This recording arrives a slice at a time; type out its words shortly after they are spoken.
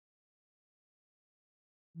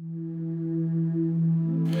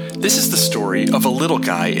This is the story of a little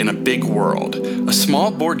guy in a big world, a small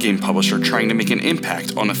board game publisher trying to make an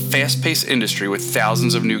impact on a fast-paced industry with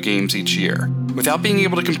thousands of new games each year. Without being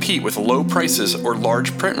able to compete with low prices or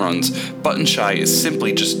large print runs, Button Shy is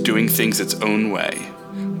simply just doing things its own way.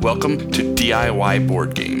 Welcome to DIY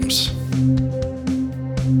Board Games.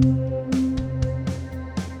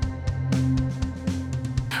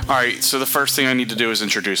 Alright, so the first thing I need to do is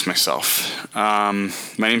introduce myself. My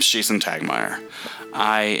name's Jason Tagmeyer.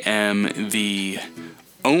 I am the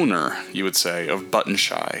owner, you would say, of Button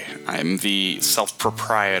Shy. I'm the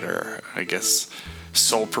self-proprietor, I guess.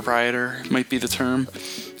 Sole proprietor might be the term.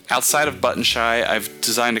 Outside of Button Shy, I've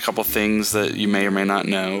designed a couple things that you may or may not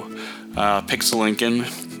know. Pixel Lincoln,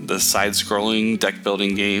 the side-scrolling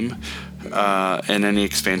deck-building game, and any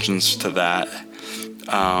expansions to that.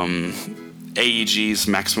 AEG's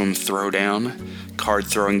Maximum Throwdown,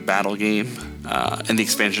 card-throwing battle game. And the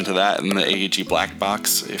expansion to that, and the AEG Black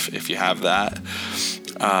Box, if you have that.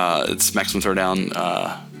 It's Maximum Throwdown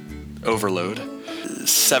Overload.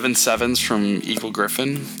 7 sevens from Eagle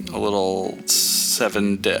Griffin, a little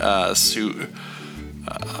 7 suit,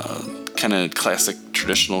 kind of classic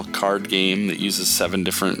traditional card game that uses 7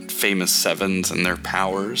 different famous sevens and their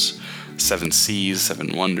powers. 7 Seas,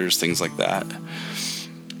 7 Wonders, things like that.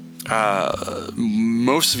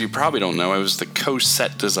 Most of you probably don't know, I was the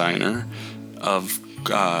co-set designer of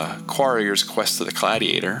Quarrier's Quest of the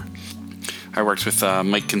Gladiator. I worked with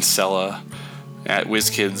Mike Kinsella at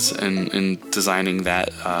WizKids in designing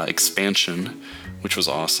that expansion, which was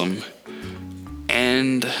awesome.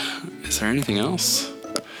 And is there anything else?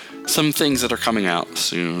 Some things that are coming out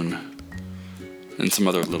soon, and some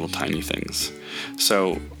other little tiny things.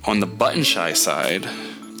 So on the Button Shy side,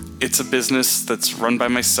 it's a business that's run by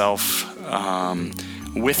myself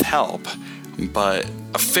with help, but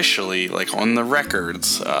officially, like on the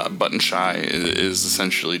records, Button Shy is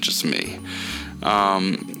essentially just me.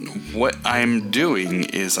 What I'm doing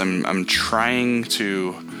is I'm trying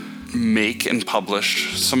to make and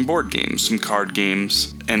publish some board games, some card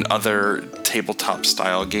games, and other tabletop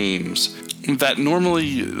style games that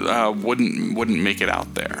normally wouldn't make it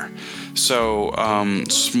out there. So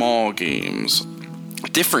small games,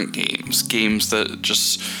 different games that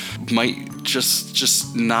just might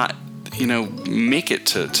just not make it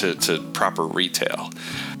to proper retail.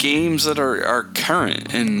 Games that are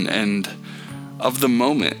current and of the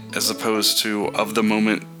moment, as opposed to of the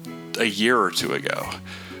moment a year or two ago.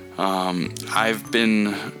 I've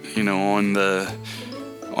been, on the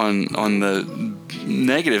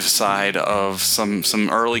negative side of some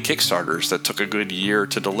early Kickstarters that took a good year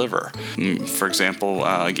to deliver. For example,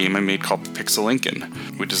 a game I made called Pixel Lincoln.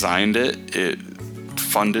 We designed it. It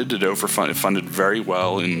funded very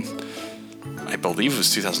well in, I believe it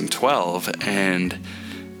was 2012, and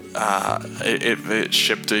it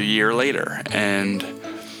shipped a year later, and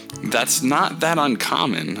that's not that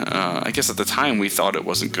uncommon. I guess at the time we thought it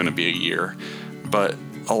wasn't going to be a year, but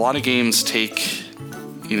a lot of games take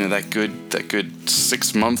that good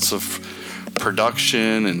 6 months of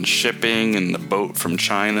production and shipping and the boat from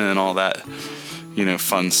China and all that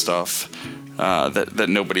fun stuff that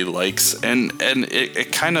nobody likes, and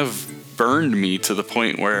it kind of burned me to the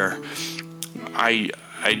point where I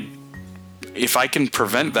if I can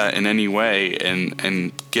prevent that in any way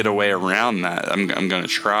and get a way around that, I'm going to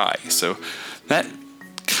try. So that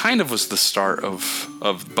kind of was the start of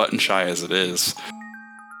Button Shy as it is.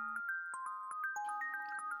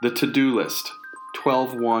 The to-do list,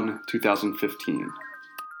 12/1/2015.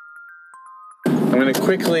 I'm going to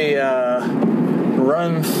quickly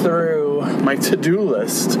run through my to-do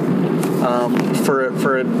list for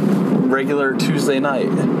a regular Tuesday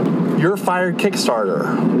night. You're Fired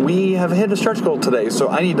Kickstarter. We have hit a stretch goal today, so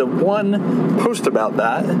I need to 1, post about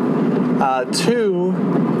that,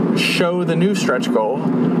 2, show the new stretch goal,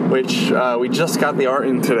 which we just got the art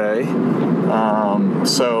in today,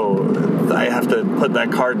 so I have to put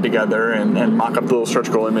that card together and mock up the little stretch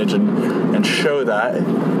goal image and show that.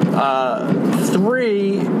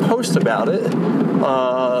 3, post about it.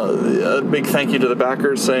 A big thank you to the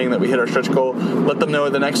backers saying that we hit our stretch goal. Let them know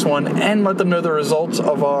the next one, and let them know the results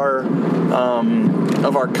of our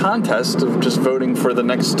contest of just voting for the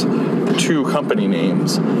next 2 company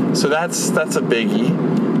names. So that's a biggie.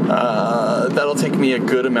 That'll take me a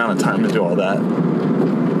good amount of time to do all that.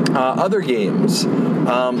 Other games.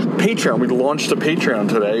 Patreon. We launched a Patreon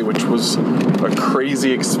today, which was a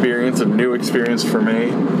crazy experience, a new experience for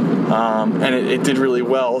me. And it did really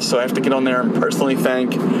well, so I have to get on there and personally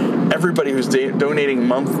thank everybody who's donating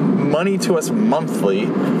money to us monthly.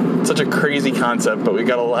 It's such a crazy concept, but we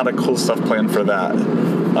got a lot of cool stuff planned for that.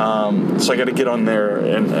 So I got to get on there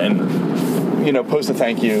and post a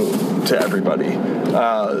thank you to everybody.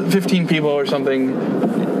 15 people or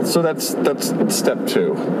something. So that's step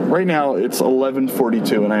 2. Right now it's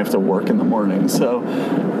 11:42 and I have to work in the morning. So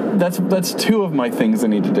that's 2 of my things I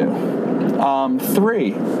need to do.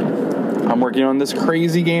 3. I'm working on this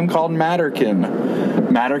crazy game called Matterkin.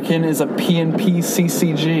 Matterkin is a PnP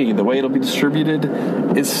CCG. The way it'll be distributed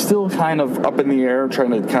is still kind of up in the air,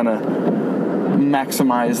 trying to kind of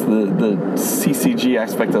maximize the CCG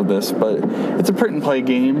aspect of this, but it's a print and play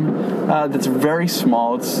game that's very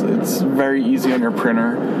small. It's very easy on your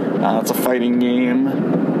printer. It's a fighting game,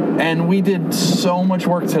 and we did so much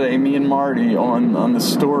work today, me and Marty, on the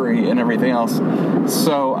story and everything else.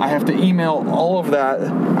 So I have to email all of that.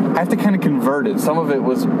 I have to kind of convert it. Some of it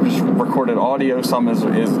was just recorded audio, some is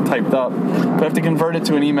typed up, but I have to convert it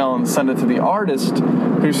to an email and send it to the artist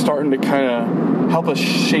who's starting to kind of help us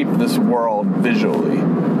shape this world visually.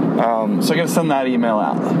 So I got to send that email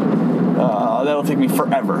out. That'll take me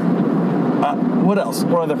forever. What else?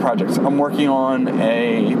 What other projects? I'm working on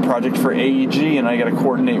a project for AEG, and I got to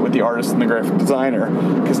coordinate with the artist and the graphic designer,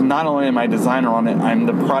 because not only am I designer on it, I'm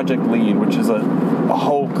the project lead, which is a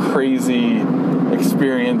whole crazy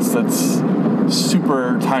experience that's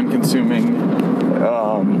super time consuming,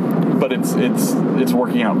 but it's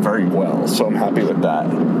working out very well, so I'm happy with that.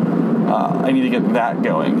 I need to get that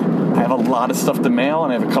going. I have a lot of stuff to mail,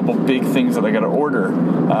 and I have a couple big things that I got to order.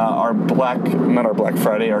 Our Black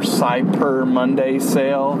Friday, our Cyber Monday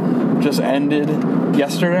sale just ended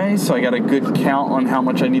yesterday, so I got a good count on how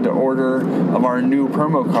much I need to order of our new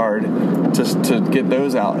promo card just to get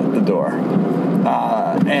those out the door.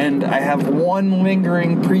 And I have one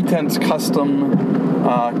lingering Pretense custom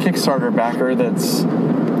Kickstarter backer that's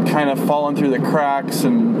kind of fallen through the cracks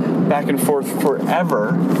and back and forth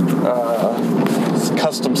forever.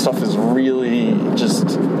 Custom stuff is really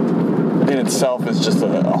just in itself is just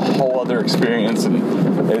a whole other experience,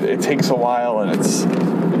 and it takes a while, and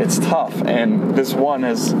it's tough. And this one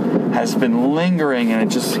has been lingering,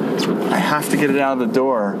 and I have to get it out of the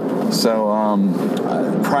door. So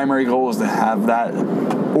primary goal is to have that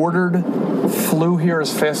ordered, flew here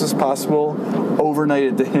as fast as possible,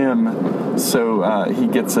 overnighted to him, so he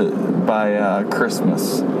gets it by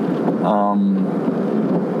Christmas.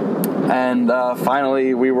 And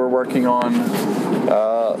finally, we were working on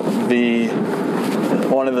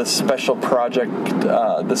one of the special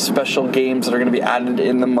the special games that are going to be added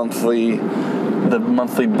in the monthly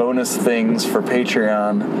bonus things for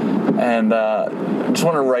Patreon, and I just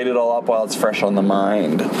want to write it all up while it's fresh on the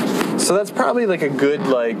mind. So that's probably like a good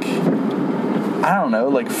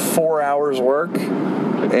 4 hours work,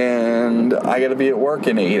 and I got to be at work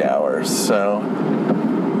in 8 hours, so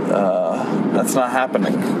that's not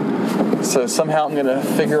happening. So somehow I'm going to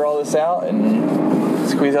figure all this out and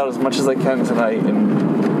squeeze out as much as I can tonight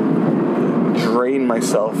and drain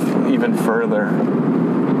myself even further.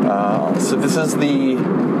 So this is the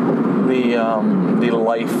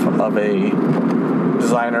life of a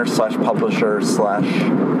designer / publisher /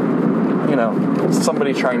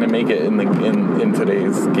 somebody trying to make it in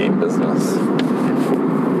today's game business.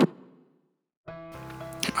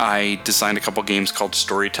 I designed a couple games called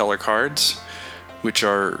Storyteller Cards, which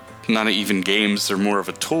are not even games, they're more of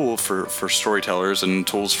a tool for storytellers and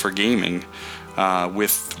tools for gaming,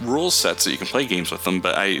 with rule sets that you can play games with them.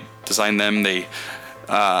 But I designed them, they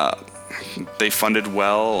funded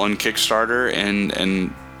well on Kickstarter,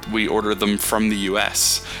 and we ordered them from the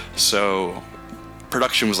US. So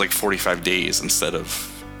production was like 45 days instead of,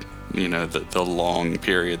 the long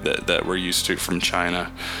period that we're used to from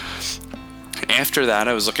China. After that,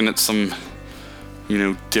 I was looking at some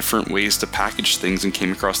different ways to package things, and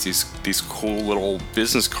came across these cool little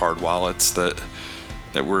business card wallets that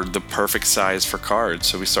were the perfect size for cards.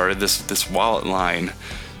 So we started this wallet line,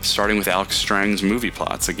 starting with Alex Strang's Movie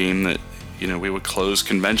Plots, a game that we would close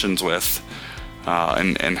conventions with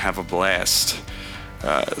and have a blast.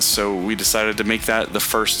 So we decided to make that the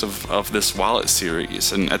first of this wallet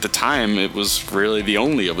series, and at the time it was really the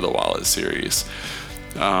only of the wallet series.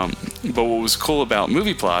 But what was cool about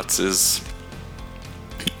Movie Plots is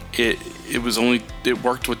it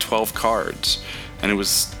worked with 12 cards, and it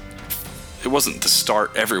wasn't the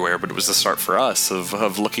start everywhere, but it was the start for us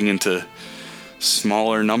of looking into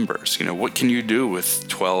smaller numbers. What can you do with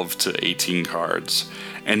 12 to 18 cards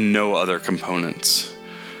and no other components?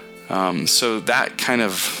 So that kind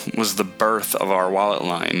of was the birth of our wallet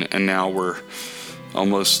line, and now we're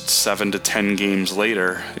almost 7 to 10 games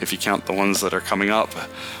later, if you count the ones that are coming up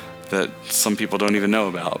that some people don't even know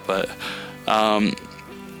about. But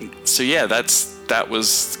so yeah, that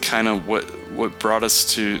was kind of what brought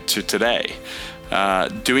us to today.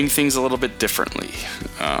 doing things a little bit differently.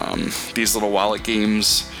 These little wallet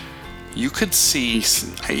games, you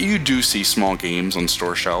do see small games on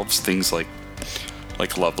store shelves, things like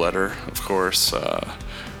Love Letter, of course.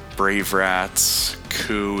 Brave Rats,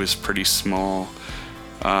 Coup is pretty small.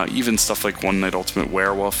 Even stuff like One Night Ultimate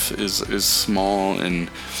Werewolf is small and,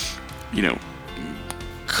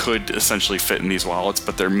 could essentially fit in these wallets,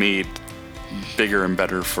 but they're made bigger and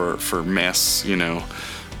better for mass,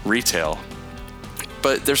 retail.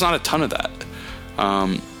 But there's not a ton of that.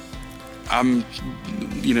 Some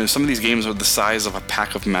of these games are the size of a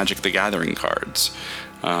pack of Magic the Gathering cards.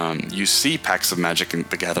 You see packs of Magic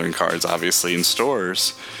the Gathering cards, obviously, in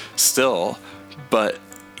stores still, but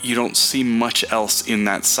you don't see much else in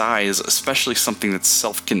that size, especially something that's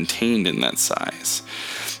self-contained in that size.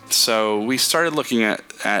 So we started looking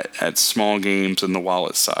at small games in the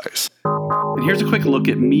wallet size. And here's a quick look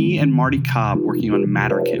at me and Marty Cobb working on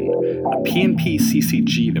Matterkin, a PnP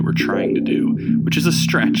CCG that we're trying to do, which is a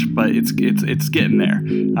stretch, but it's getting there.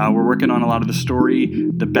 We're working on a lot of the story,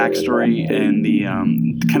 the backstory, and the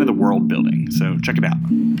kind of the world building. So check it out. So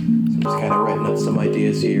I'm just kind of writing up some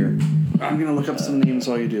ideas here. I'm going to look up some names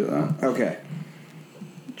while you do that. Okay.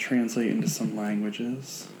 Translate into some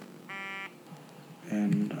languages.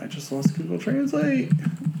 And I just lost Google Translate.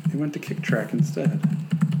 It went to KickTrack instead.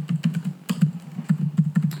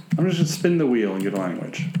 I'm just going to spin the wheel and get a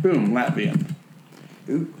language. Boom, Latvian.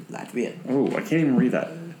 Ooh, Latvian. Oh, I can't even read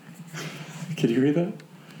that. Can you read that?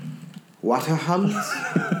 Watahums?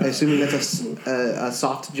 Assuming that's a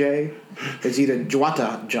soft J. It's either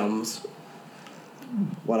Jwata Jums.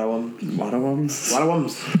 Watawums. Watawums?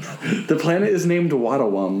 Watawums. The planet is named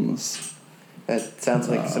Watawums. That sounds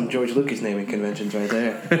like some George Lucas naming conventions right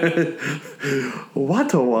there.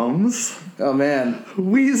 Watawums? Oh, man.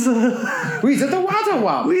 Weezer the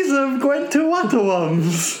Watawum. Weezer went to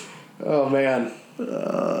Watawums. Oh, man.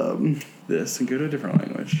 This and go to a different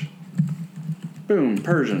language. Boom,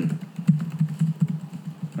 Persian.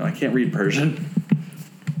 Oh, I can't read Persian.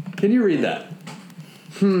 Can you read that?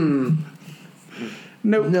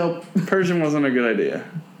 Nope. Persian wasn't a good idea.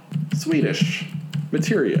 Swedish.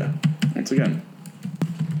 Materia. Once again.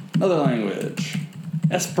 Another language.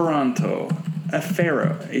 Esperanto.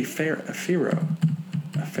 Afero.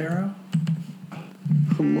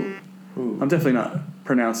 I'm definitely not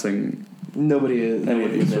pronouncing Nobody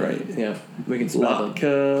is right. Yeah, we can spell them.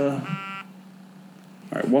 Latka.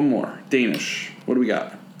 Alright, one more. Danish. What do we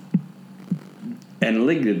got?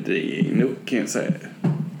 Enligidi. Nope, can't say it.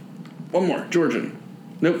 One more. Georgian.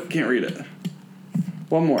 Nope, can't read it.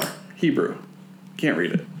 One more. Hebrew. Can't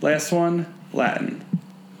read it. Last one. Latin.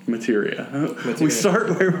 Materia.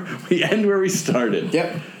 We end where we started.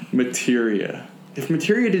 Yep. Materia. If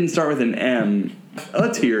materia didn't start with an M,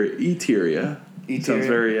 Eteria. Sounds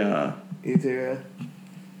very, Eteria.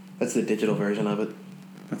 That's the digital version of it.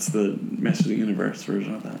 That's the Masters of the Universe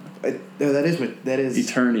version of that. That is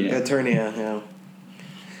Eternia. Eternia, yeah.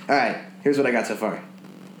 Alright, here's what I got so far.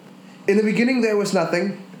 In the beginning there was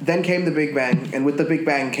nothing, then came the Big Bang, and with the Big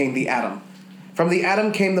Bang came the atom. From the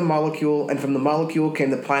atom came the molecule, and from the molecule came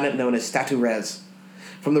the planet known as Statu-Res.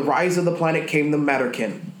 From the rise of the planet came the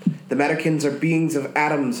Matterkin. The Matterkins are beings of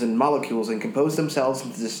atoms and molecules and compose themselves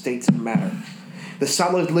into the states of matter. The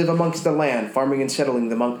solids live amongst the land, farming and settling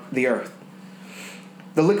the earth.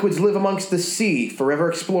 The liquids live amongst the sea, forever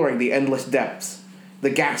exploring the endless depths. The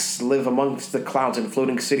gas live amongst the clouds and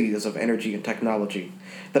floating cities of energy and technology.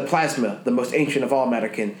 The plasma, the most ancient of all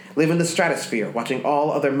Matterkin, live in the stratosphere, watching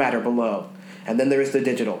all other matter below. And then there is the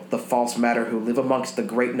digital, the false matter who live amongst the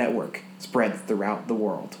great network, spread throughout the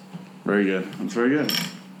world. Very good. That's very good.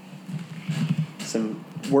 Some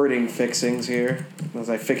wording fixings here, as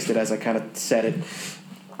I fixed it as I kind of said it.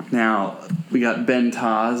 Now, we got Ben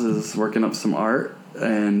Taz is working up some art,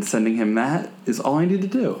 and sending him that is all I need to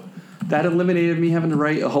do. That eliminated me having to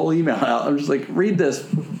write a whole email out. I'm just like, read this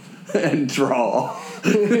and draw.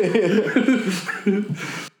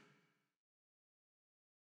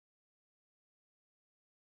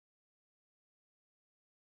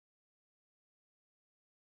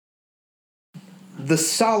 The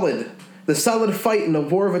solid fight in a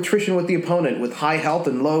war of attrition with the opponent. With high health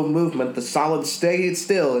and low movement, the solid stay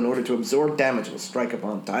still in order to absorb damage and strike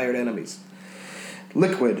upon tired enemies.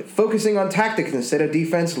 Liquid. Focusing on tactics instead of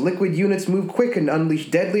defense, liquid units move quick and unleash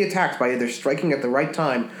deadly attacks by either striking at the right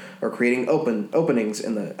time or creating openings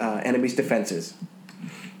in the enemy's defenses.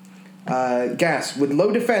 Gas. With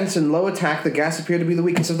low defense and low attack, the gas appear to be the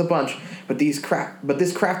weakness of the bunch, but this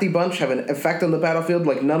crafty bunch have an effect on the battlefield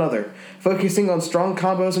like none other. Focusing on strong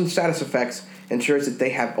combos and status effects ensures that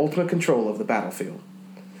they have ultimate control of the battlefield.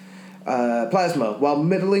 Plasma. While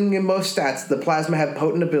middling in most stats, the Plasma have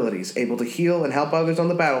potent abilities, able to heal and help others on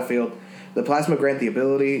the battlefield. The Plasma grant the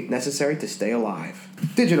ability necessary to stay alive.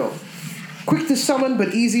 Digital. Quick to summon,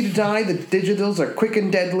 but easy to die, the Digitals are quick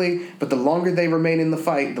and deadly, but the longer they remain in the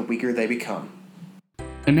fight, the weaker they become.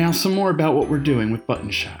 And now some more about what we're doing with Button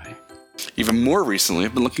Shy. Even more recently,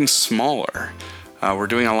 I've been looking smaller. We're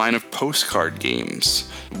doing a line of postcard games.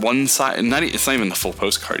 One side, it's not even the full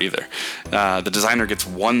postcard either. The designer gets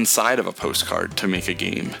one side of a postcard to make a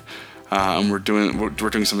game. And we're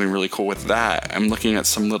doing something really cool with that. I'm looking at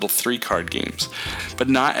some little 3-card games, but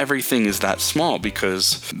not everything is that small,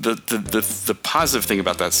 because the positive thing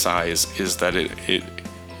about that size is that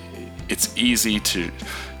it's easy to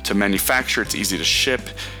manufacture, it's easy to ship,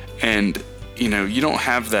 and you don't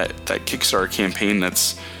have that Kickstarter campaign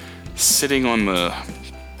that's sitting on the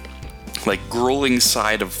grueling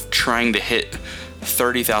side of trying to hit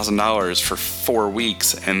 $30,000 for 4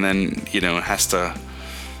 weeks, and then has to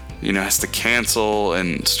cancel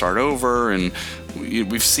and start over, and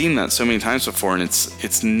we've seen that so many times before, and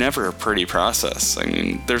it's never a pretty process. I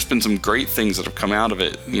mean, there's been some great things that have come out of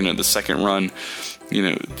it. The second run,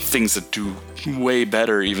 things that do way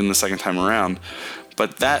better even the second time around,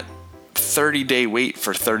 but that 30-day wait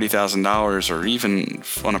for $30,000, or even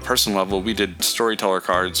on a personal level, we did Storyteller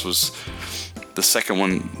cards. Was the second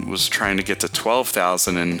one was trying to get to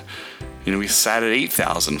 12,000, and we sat at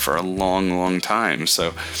 8,000 for a long time.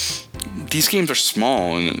 So these games are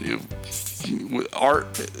small, and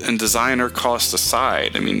art and designer cost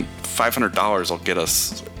aside, I mean, $500 will get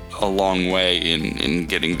us a long way in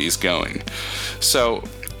getting these going. So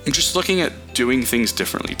I'm just looking at doing things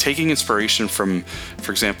differently, taking inspiration from,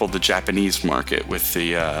 for example, the Japanese market with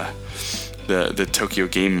the Tokyo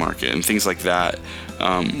Game Market and things like that,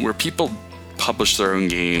 where people publish their own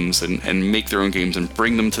games and make their own games and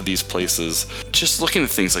bring them to these places. Just looking at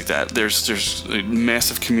things like that, there's a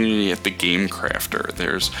massive community at the Game Crafter.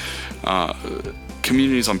 There's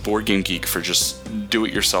communities on Board Game Geek for just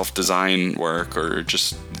do-it-yourself design work, or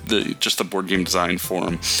just the board game design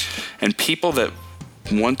forum, and people that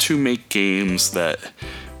want to make games that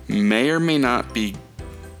may or may not be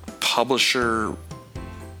publisher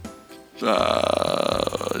ready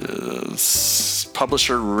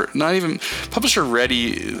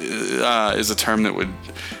is a term that would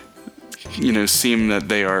seem that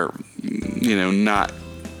they are not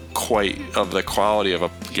quite of the quality of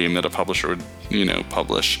a game that a publisher would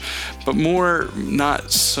publish, but more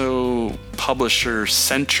not so publisher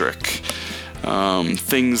centric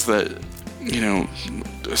things that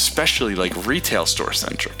especially like retail store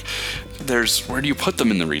centric. Where do you put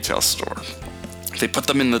them in the retail store? They put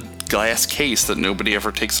them in the glass case that nobody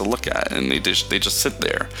ever takes a look at, and they just sit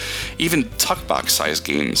there. Even tuck box size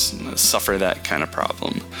games suffer that kind of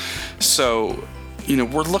problem. So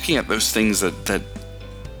we're looking at those things that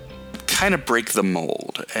kind of break the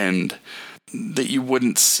mold and that you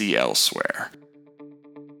wouldn't see elsewhere.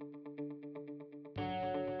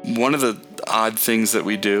 One of the odd things that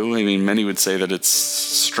we do, I mean, many would say that it's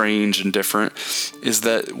strange and different, is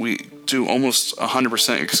that we do almost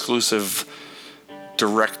 100% exclusive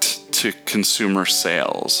direct-to-consumer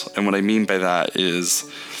sales. And what I mean by that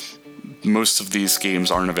is most of these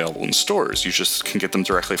games aren't available in stores. You just can get them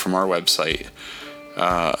directly from our website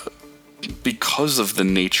because of the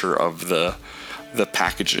nature of the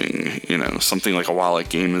packaging. Something like a wallet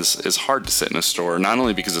game is hard to sit in a store, not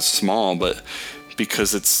only because it's small, but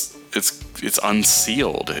because it's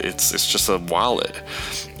unsealed. It's just a wallet.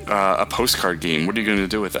 A postcard game, what are you going to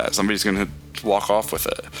do with that? Somebody's going to walk off with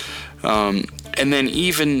it. And then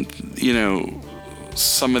even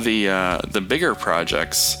some of the bigger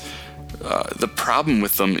projects, the problem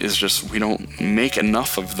with them is just we don't make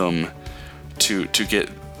enough of them to get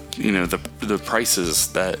the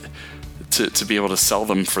prices that to be able to sell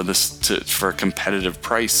them for a competitive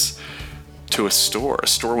price to a store. A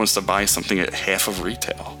store wants to buy something at half of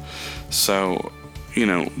retail. So,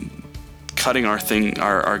 cutting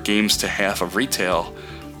our games to half of retail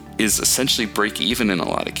is essentially break even in a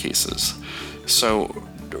lot of cases. So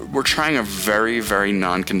we're trying a very, very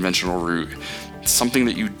non-conventional route, something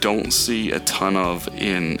that you don't see a ton of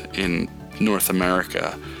in North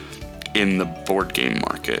America in the board game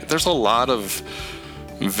market. There's a lot of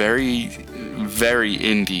very, very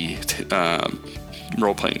indie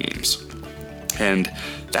role-playing games. And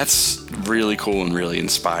that's really cool and really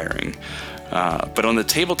inspiring. But on the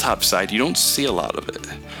tabletop side, you don't see a lot of it.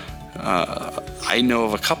 I know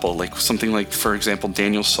of a couple, like something like, for example,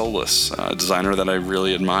 Daniel Solis, a designer that I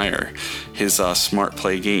really admire. His Smart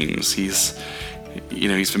Play Games. He's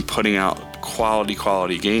been putting out quality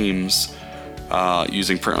games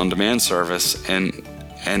using print-on-demand service, and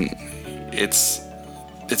it's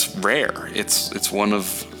rare. It's one of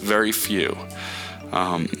very few.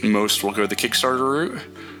 Most will go the Kickstarter route,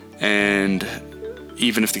 and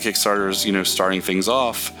even if the Kickstarter is, starting things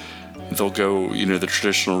off, they'll go, the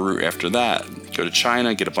traditional route after that. Go to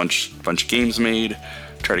China, get a bunch of games made,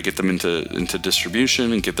 try to get them into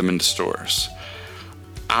distribution and get them into stores.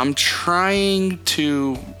 I'm trying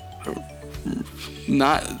to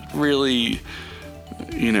not really,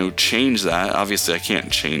 change that. Obviously, I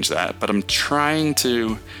can't change that, but I'm trying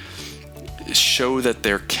to show that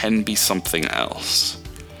there can be something else.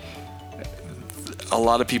 A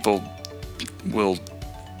lot of people will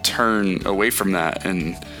turn away from that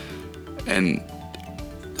and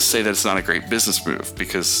say that it's not a great business move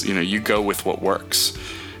because, you go with what works.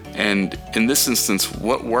 And in this instance,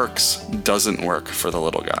 what works doesn't work for the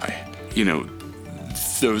little guy.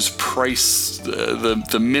 Those price,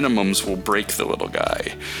 the minimums will break the little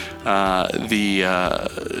guy.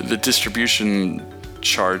 The distribution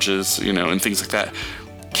charges, and things like that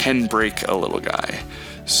can break a little guy.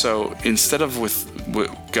 So instead of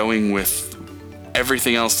going with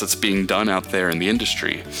everything else that's being done out there in the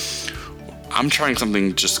industry, I'm trying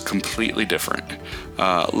something just completely different.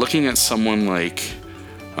 Looking at someone like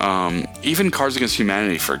even Cards Against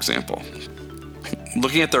Humanity, for example.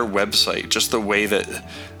 Looking at their website, just the way that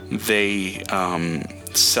they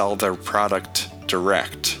sell their product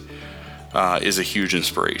direct is a huge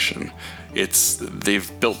inspiration.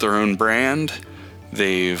 They've built their own brand.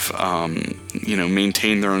 They've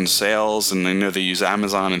maintained their own sales, and I know they use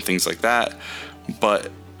Amazon and things like that. But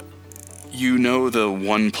the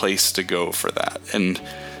one place to go for that, and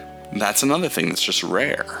that's another thing that's just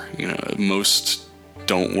rare. Most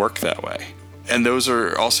don't work that way. And those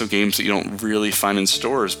are also games that you don't really find in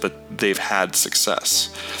stores, but they've had success.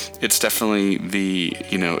 It's definitely the,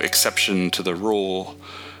 exception to the rule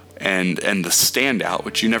and the standout,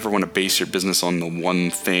 which you never want to base your business on the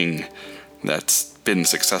one thing that's been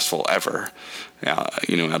successful ever. Out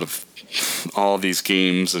of all these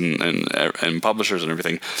games and publishers and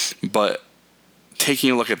everything. But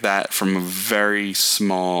taking a look at that from a very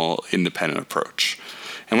small independent approach.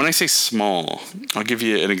 And when I say small, I'll give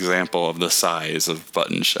you an example of the size of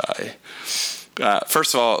Button Shy.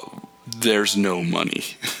 First of all, there's no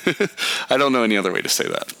money. I don't know any other way to say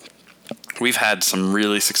that. We've had some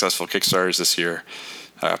really successful Kickstarters this year.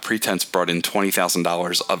 Pretense brought in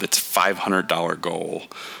 $20,000 of its $500 goal.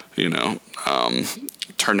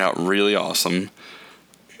 Turned out really awesome.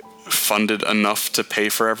 Funded enough to pay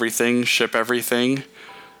for everything, ship everything,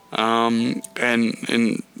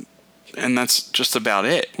 and that's just about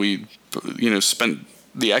it. We, spent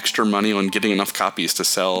the extra money on getting enough copies to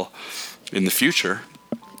sell in the future,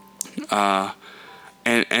 and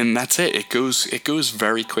that's it. It goes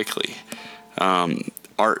very quickly.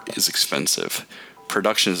 Art is expensive.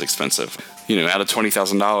 Production is expensive. Out of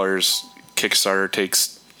 $20,000, Kickstarter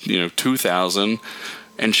takes $2,000,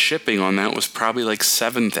 and shipping on that was probably like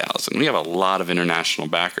 $7,000. We have a lot of international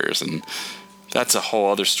backers, and that's a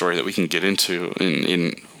whole other story that we can get into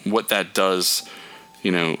in what that does,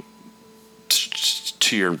 to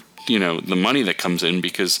your, the money that comes in.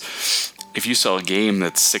 Because if you sell a game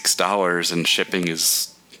that's $6 and shipping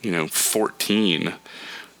is, $14,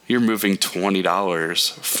 you're moving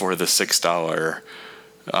 $20 for the $6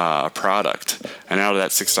 product. And out of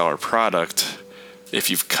that $6 product, if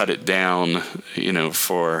you've cut it down,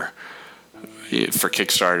 for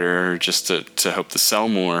Kickstarter, just to hope to sell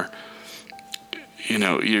more,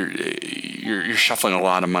 you're shuffling a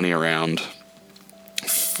lot of money around,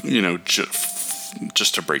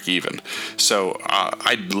 just to break even. So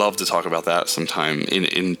I'd love to talk about that sometime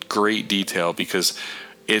in great detail, because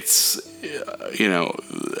it's,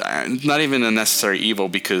 not even a necessary evil,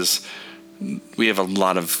 because we have a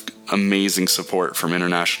lot of amazing support from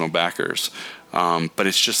international backers. But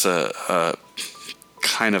it's just it's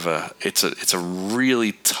a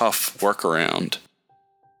really tough workaround.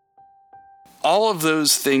 All of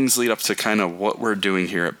those things lead up to kind of what we're doing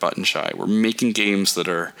here at Button Shy. We're making games that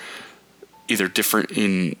are either different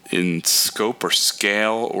in scope or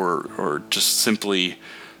scale, or just simply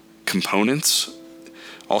components.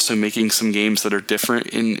 Also making some games that are different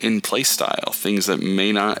in play style, things that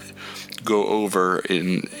may not go over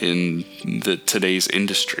in today's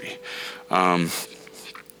industry.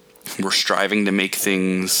 We're striving to make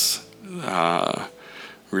things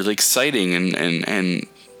really exciting and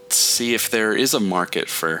see if there is a market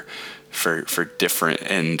for different,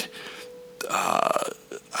 and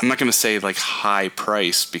I'm not going to say like high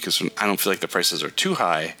price, because I don't feel like the prices are too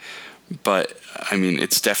high, but I mean,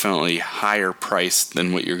 it's definitely higher price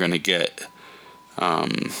than what you're going to get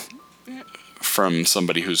from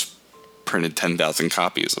somebody who's printed 10,000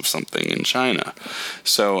 copies of something in China.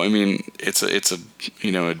 So I mean, it's a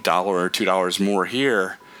 $1 or $2 more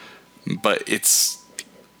here, but it's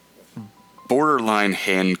borderline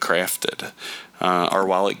handcrafted. Our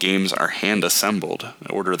wallet games are hand assembled. I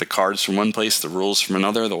order the cards from one place, the rules from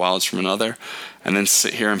another, the wallets from another, and then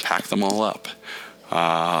sit here and pack them all up.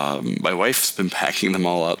 My wife's been packing them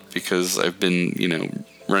all up because I've been,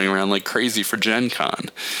 running around like crazy for Gen Con.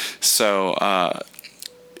 So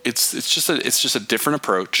it's just a different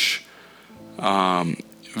approach.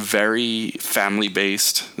 Very family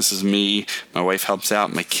based. This is me. My wife helps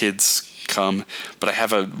out. My kids come, but I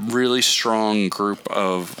have a really strong group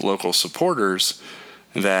of local supporters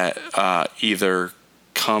that either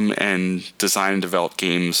come and design and develop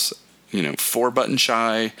games, for Button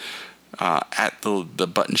Shy at the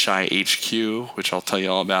Button Shy HQ, which I'll tell you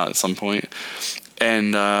all about at some point,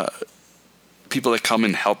 and people that come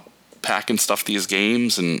and help pack and stuff these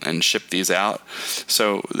games and ship these out.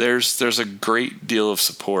 So there's a great deal of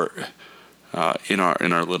support in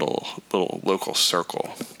our little local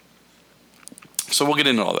circle. So we'll get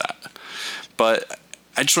into all that. But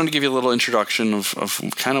I just want to give you a little introduction of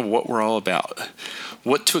kind of what we're all about.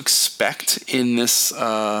 What to expect in this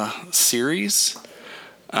series.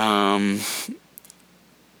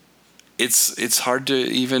 It's hard to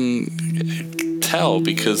even tell,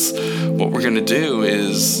 because what we're going to do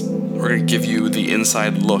is we're going to give you the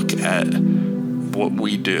inside look at what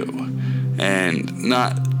we do. And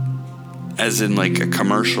not as in like a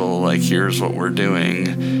commercial, like here's what we're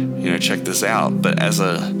doing, check this out, but as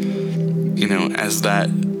that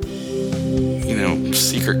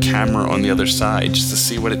secret camera on the other side, just to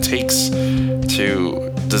see what it takes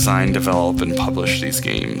to design, develop, and publish these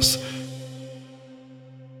games.